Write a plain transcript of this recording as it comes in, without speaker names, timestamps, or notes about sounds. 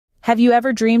Have you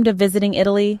ever dreamed of visiting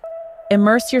Italy?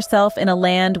 Immerse yourself in a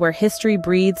land where history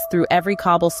breathes through every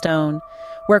cobblestone,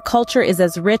 where culture is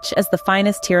as rich as the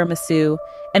finest tiramisu,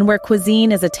 and where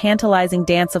cuisine is a tantalizing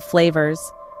dance of flavors.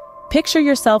 Picture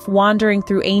yourself wandering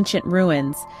through ancient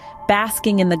ruins,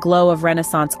 basking in the glow of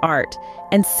Renaissance art,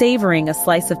 and savoring a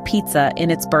slice of pizza in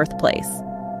its birthplace.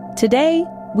 Today,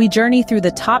 we journey through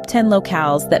the top 10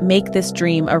 locales that make this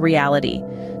dream a reality.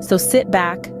 So sit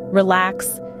back,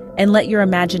 relax, and let your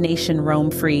imagination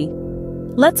roam free.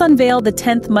 Let's unveil the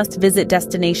 10th must-visit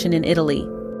destination in Italy.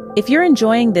 If you're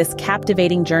enjoying this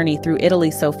captivating journey through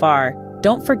Italy so far,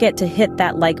 don't forget to hit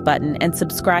that like button and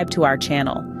subscribe to our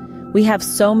channel. We have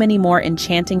so many more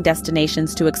enchanting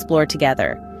destinations to explore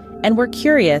together. And we're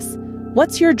curious,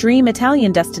 what's your dream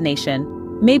Italian destination?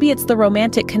 Maybe it's the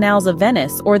romantic canals of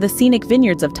Venice or the scenic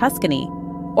vineyards of Tuscany.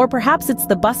 Or perhaps it's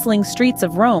the bustling streets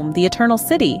of Rome, the Eternal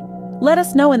City. Let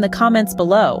us know in the comments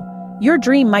below. Your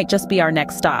dream might just be our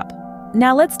next stop.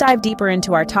 Now let's dive deeper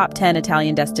into our top 10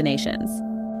 Italian destinations.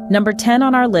 Number 10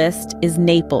 on our list is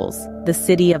Naples, the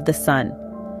city of the sun.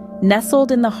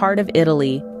 Nestled in the heart of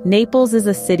Italy, Naples is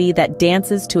a city that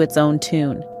dances to its own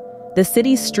tune. The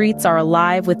city's streets are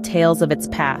alive with tales of its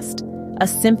past, a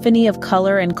symphony of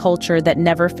color and culture that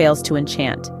never fails to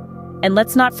enchant. And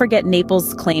let's not forget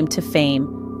Naples' claim to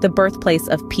fame, the birthplace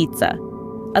of pizza.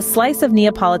 A slice of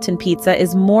Neapolitan pizza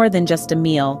is more than just a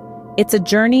meal. It's a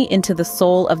journey into the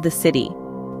soul of the city.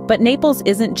 But Naples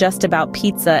isn't just about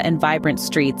pizza and vibrant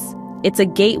streets. It's a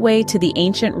gateway to the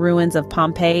ancient ruins of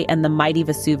Pompeii and the mighty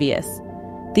Vesuvius.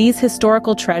 These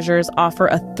historical treasures offer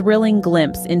a thrilling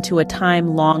glimpse into a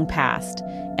time long past,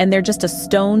 and they're just a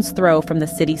stone's throw from the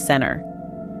city center.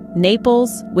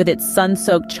 Naples, with its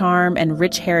sun-soaked charm and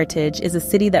rich heritage, is a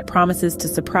city that promises to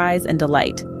surprise and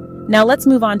delight. Now let's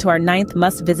move on to our 9th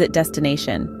must-visit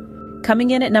destination.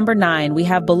 Coming in at number 9, we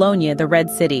have Bologna, the Red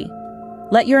City.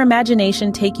 Let your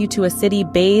imagination take you to a city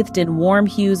bathed in warm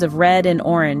hues of red and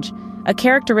orange, a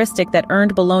characteristic that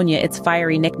earned Bologna its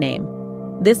fiery nickname.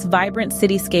 This vibrant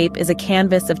cityscape is a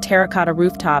canvas of terracotta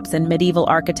rooftops and medieval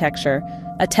architecture,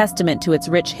 a testament to its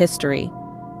rich history.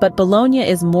 But Bologna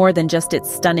is more than just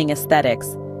its stunning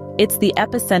aesthetics. It's the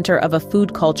epicenter of a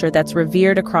food culture that's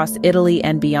revered across Italy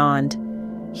and beyond.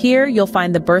 Here, you'll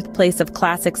find the birthplace of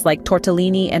classics like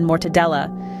tortellini and mortadella,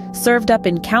 served up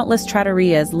in countless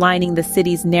trattorias lining the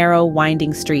city's narrow,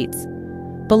 winding streets.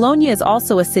 Bologna is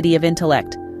also a city of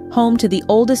intellect, home to the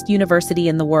oldest university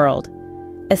in the world.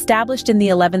 Established in the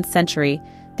 11th century,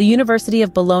 the University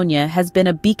of Bologna has been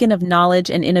a beacon of knowledge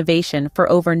and innovation for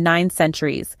over 9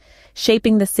 centuries,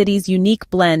 shaping the city's unique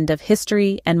blend of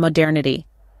history and modernity.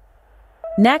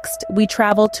 Next, we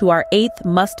travel to our 8th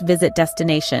must-visit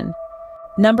destination.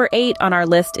 Number 8 on our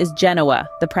list is Genoa,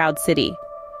 the proud city.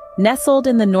 Nestled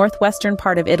in the northwestern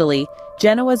part of Italy,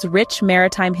 Genoa's rich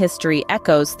maritime history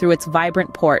echoes through its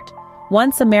vibrant port,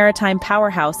 once a maritime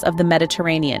powerhouse of the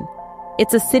Mediterranean.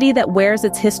 It's a city that wears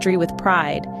its history with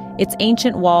pride, its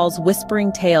ancient walls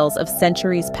whispering tales of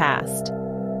centuries past.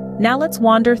 Now let's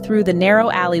wander through the narrow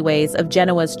alleyways of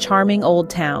Genoa's charming old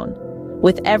town.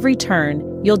 With every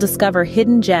turn, you'll discover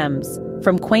hidden gems,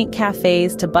 from quaint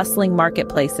cafes to bustling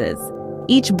marketplaces,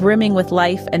 each brimming with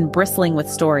life and bristling with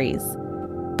stories.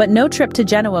 But no trip to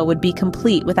Genoa would be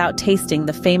complete without tasting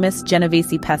the famous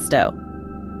Genovese pesto.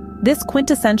 This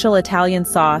quintessential Italian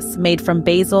sauce, made from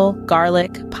basil,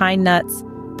 garlic, pine nuts,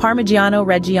 Parmigiano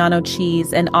Reggiano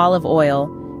cheese, and olive oil,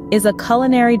 is a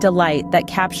culinary delight that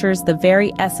captures the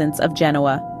very essence of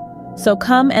Genoa. So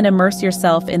come and immerse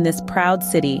yourself in this proud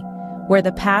city, where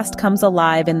the past comes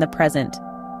alive in the present.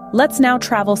 Let's now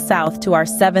travel south to our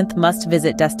 7th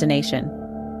must-visit destination.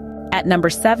 At number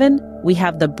 7, we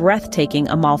have the breathtaking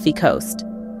Amalfi Coast.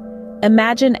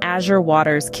 Imagine azure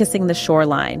waters kissing the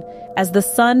shoreline as the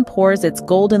sun pours its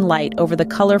golden light over the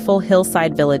colorful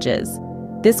hillside villages.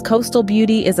 This coastal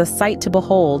beauty is a sight to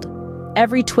behold.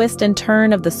 Every twist and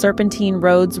turn of the serpentine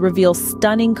roads reveals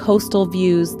stunning coastal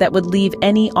views that would leave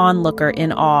any onlooker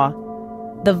in awe.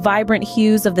 The vibrant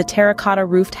hues of the terracotta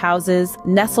roofed houses,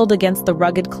 nestled against the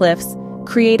rugged cliffs,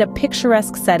 create a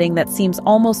picturesque setting that seems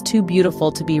almost too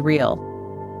beautiful to be real.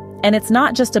 And it's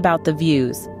not just about the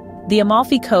views. The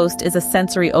Amalfi Coast is a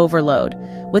sensory overload,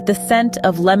 with the scent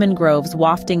of lemon groves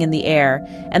wafting in the air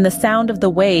and the sound of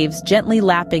the waves gently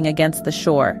lapping against the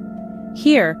shore.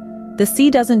 Here, the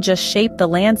sea doesn't just shape the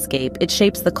landscape, it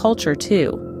shapes the culture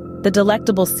too. The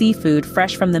delectable seafood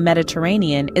fresh from the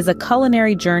Mediterranean is a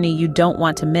culinary journey you don't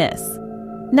want to miss.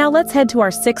 Now let's head to our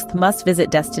 6th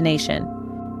must-visit destination.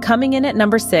 Coming in at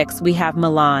number 6, we have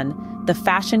Milan, the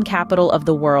fashion capital of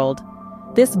the world.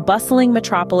 This bustling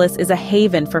metropolis is a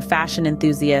haven for fashion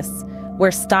enthusiasts,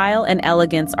 where style and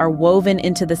elegance are woven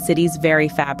into the city's very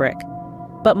fabric.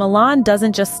 But Milan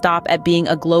doesn't just stop at being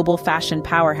a global fashion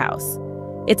powerhouse.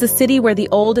 It's a city where the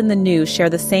old and the new share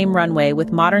the same runway,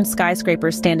 with modern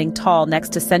skyscrapers standing tall next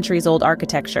to centuries-old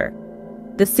architecture.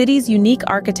 The city's unique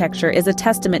architecture is a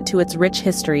testament to its rich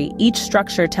history, each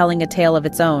structure telling a tale of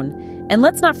its own. And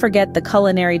let's not forget the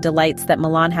culinary delights that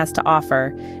Milan has to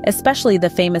offer, especially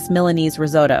the famous Milanese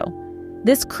risotto.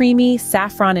 This creamy,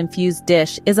 saffron-infused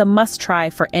dish is a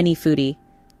must-try for any foodie.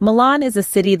 Milan is a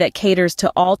city that caters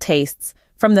to all tastes,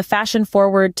 from the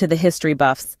fashion-forward to the history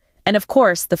buffs, and of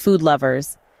course, the food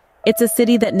lovers. It's a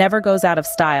city that never goes out of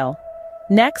style.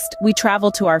 Next, we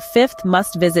travel to our fifth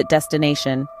must-visit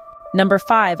destination. Number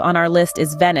 5 on our list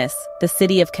is Venice, the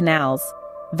city of canals.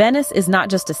 Venice is not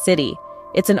just a city.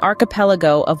 It's an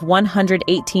archipelago of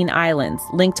 118 islands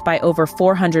linked by over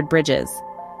 400 bridges.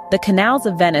 The canals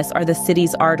of Venice are the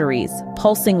city's arteries,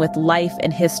 pulsing with life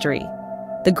and history.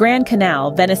 The Grand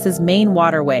Canal, Venice's main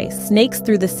waterway, snakes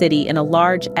through the city in a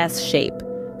large S shape,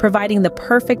 providing the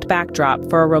perfect backdrop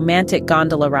for a romantic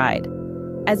gondola ride.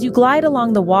 As you glide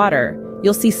along the water,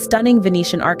 you'll see stunning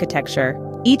Venetian architecture,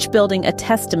 each building a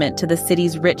testament to the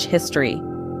city's rich history.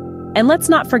 And let's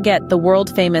not forget the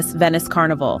world-famous Venice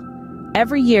Carnival.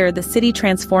 Every year, the city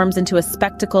transforms into a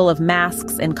spectacle of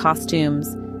masks and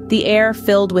costumes, the air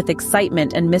filled with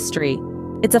excitement and mystery.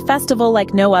 It's a festival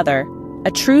like no other,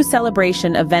 a true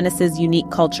celebration of Venice's unique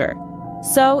culture.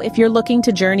 So, if you're looking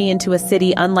to journey into a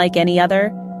city unlike any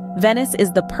other, Venice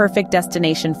is the perfect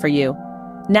destination for you.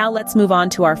 Now let's move on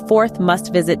to our fourth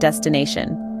must-visit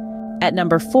destination. At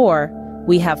number 4,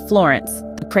 we have Florence,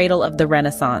 the cradle of the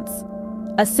Renaissance.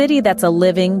 A city that's a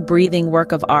living, breathing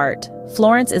work of art,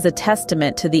 Florence is a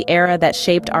testament to the era that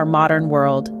shaped our modern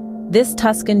world. This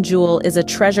Tuscan jewel is a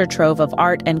treasure trove of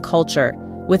art and culture,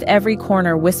 with every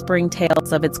corner whispering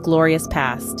tales of its glorious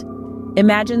past.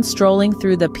 Imagine strolling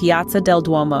through the Piazza del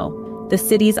Duomo, the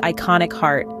city's iconic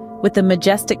heart, with the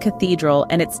majestic cathedral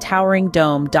and its towering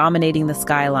dome dominating the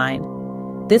skyline.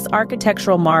 This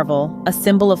architectural marvel, a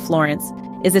symbol of Florence,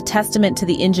 is a testament to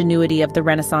the ingenuity of the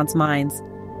Renaissance minds.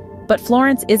 But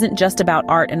Florence isn't just about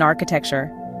art and architecture.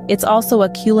 It's also a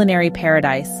culinary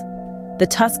paradise. The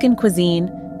Tuscan cuisine,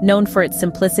 known for its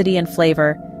simplicity and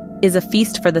flavor, is a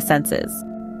feast for the senses.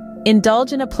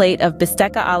 Indulge in a plate of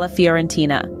bistecca alla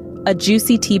fiorentina, a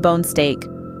juicy T-bone steak,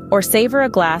 or savor a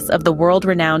glass of the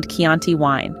world-renowned Chianti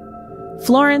wine.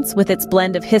 Florence, with its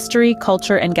blend of history,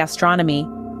 culture, and gastronomy,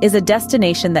 is a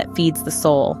destination that feeds the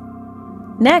soul.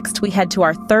 Next, we head to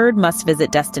our third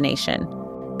must-visit destination.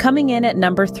 Coming in at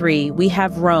number 3, we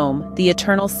have Rome, the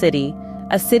Eternal City,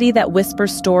 a city that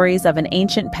whispers stories of an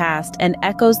ancient past and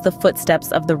echoes the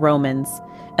footsteps of the Romans.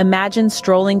 Imagine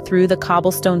strolling through the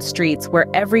cobblestone streets where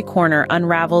every corner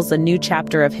unravels a new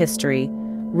chapter of history.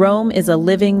 Rome is a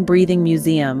living, breathing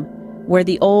museum, where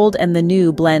the old and the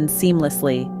new blend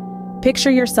seamlessly.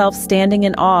 Picture yourself standing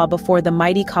in awe before the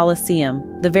mighty Colosseum,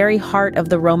 the very heart of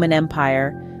the Roman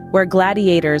Empire, where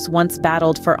gladiators once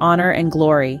battled for honor and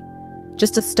glory.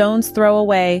 Just a stone's throw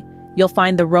away, you'll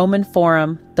find the Roman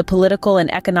Forum, the political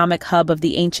and economic hub of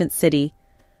the ancient city.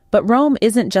 But Rome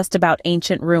isn't just about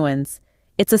ancient ruins.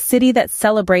 It's a city that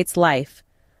celebrates life,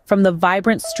 from the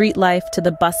vibrant street life to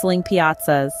the bustling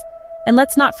piazzas. And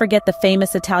let's not forget the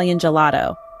famous Italian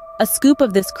gelato. A scoop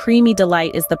of this creamy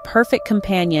delight is the perfect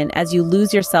companion as you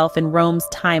lose yourself in Rome's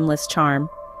timeless charm.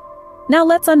 Now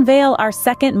let's unveil our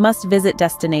second must-visit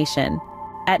destination.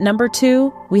 At number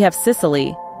 2, we have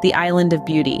Sicily, the island of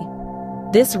beauty.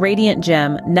 This radiant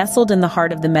gem, nestled in the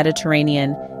heart of the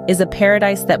Mediterranean, is a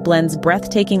paradise that blends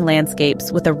breathtaking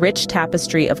landscapes with a rich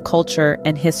tapestry of culture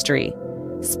and history.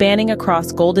 Spanning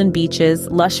across golden beaches,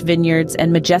 lush vineyards,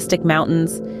 and majestic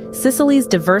mountains, Sicily's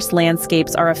diverse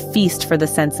landscapes are a feast for the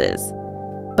senses.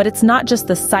 But it's not just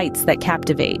the sights that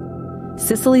captivate.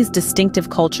 Sicily's distinctive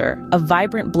culture, a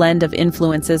vibrant blend of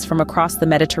influences from across the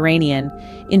Mediterranean,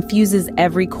 infuses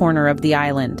every corner of the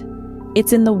island.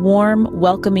 It's in the warm,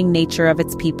 welcoming nature of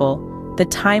its people, the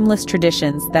timeless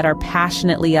traditions that are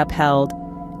passionately upheld,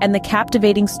 and the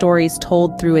captivating stories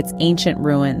told through its ancient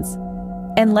ruins.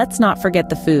 And let's not forget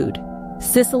the food.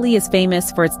 Sicily is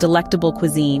famous for its delectable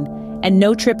cuisine, and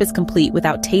no trip is complete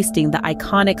without tasting the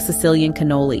iconic Sicilian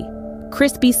cannoli.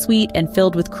 Crispy, sweet, and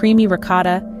filled with creamy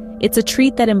ricotta, it's a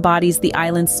treat that embodies the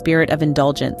island's spirit of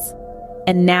indulgence.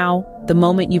 And now, the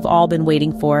moment you've all been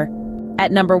waiting for.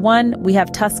 At number 1, we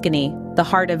have Tuscany, the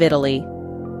heart of Italy.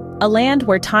 A land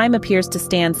where time appears to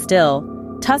stand still,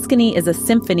 Tuscany is a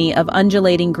symphony of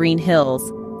undulating green hills,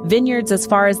 vineyards as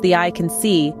far as the eye can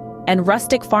see, and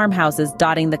rustic farmhouses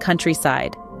dotting the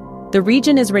countryside. The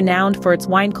region is renowned for its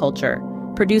wine culture,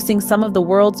 producing some of the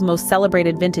world's most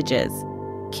celebrated vintages.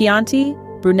 Chianti,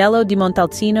 Brunello di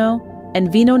Montalcino,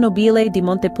 and Vino Nobile di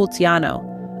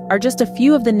Montepulciano are just a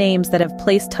few of the names that have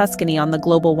placed Tuscany on the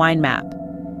global wine map.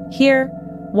 Here,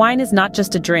 wine is not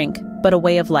just a drink, but a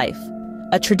way of life,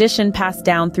 a tradition passed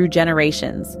down through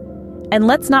generations. And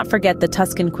let's not forget the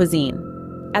Tuscan cuisine.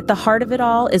 At the heart of it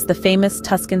all is the famous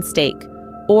Tuscan steak,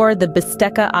 or the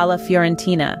bistecca alla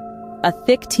fiorentina, a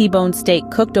thick T-bone steak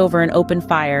cooked over an open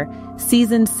fire,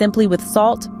 seasoned simply with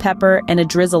salt, pepper, and a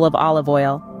drizzle of olive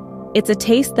oil. It's a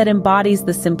taste that embodies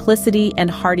the simplicity and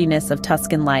heartiness of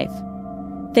Tuscan life.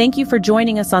 Thank you for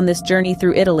joining us on this journey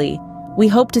through Italy. We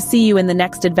hope to see you in the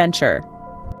next adventure.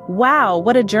 Wow,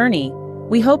 what a journey!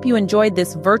 We hope you enjoyed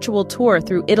this virtual tour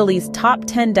through Italy's top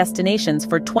 10 destinations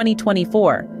for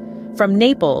 2024. From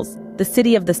Naples, the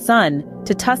city of the sun,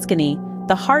 to Tuscany,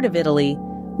 the heart of Italy,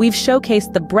 we've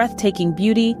showcased the breathtaking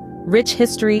beauty, rich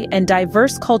history, and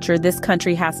diverse culture this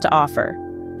country has to offer.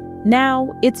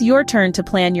 Now, it's your turn to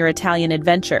plan your Italian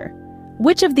adventure.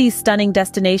 Which of these stunning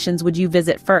destinations would you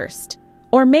visit first?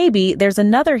 Or maybe there's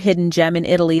another hidden gem in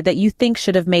Italy that you think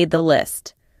should have made the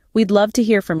list. We'd love to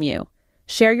hear from you.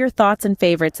 Share your thoughts and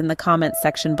favorites in the comments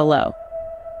section below.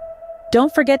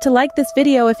 Don't forget to like this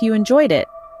video if you enjoyed it.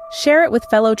 Share it with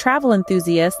fellow travel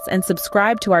enthusiasts and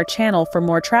subscribe to our channel for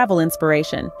more travel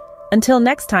inspiration. Until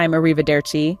next time,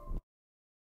 arrivederci.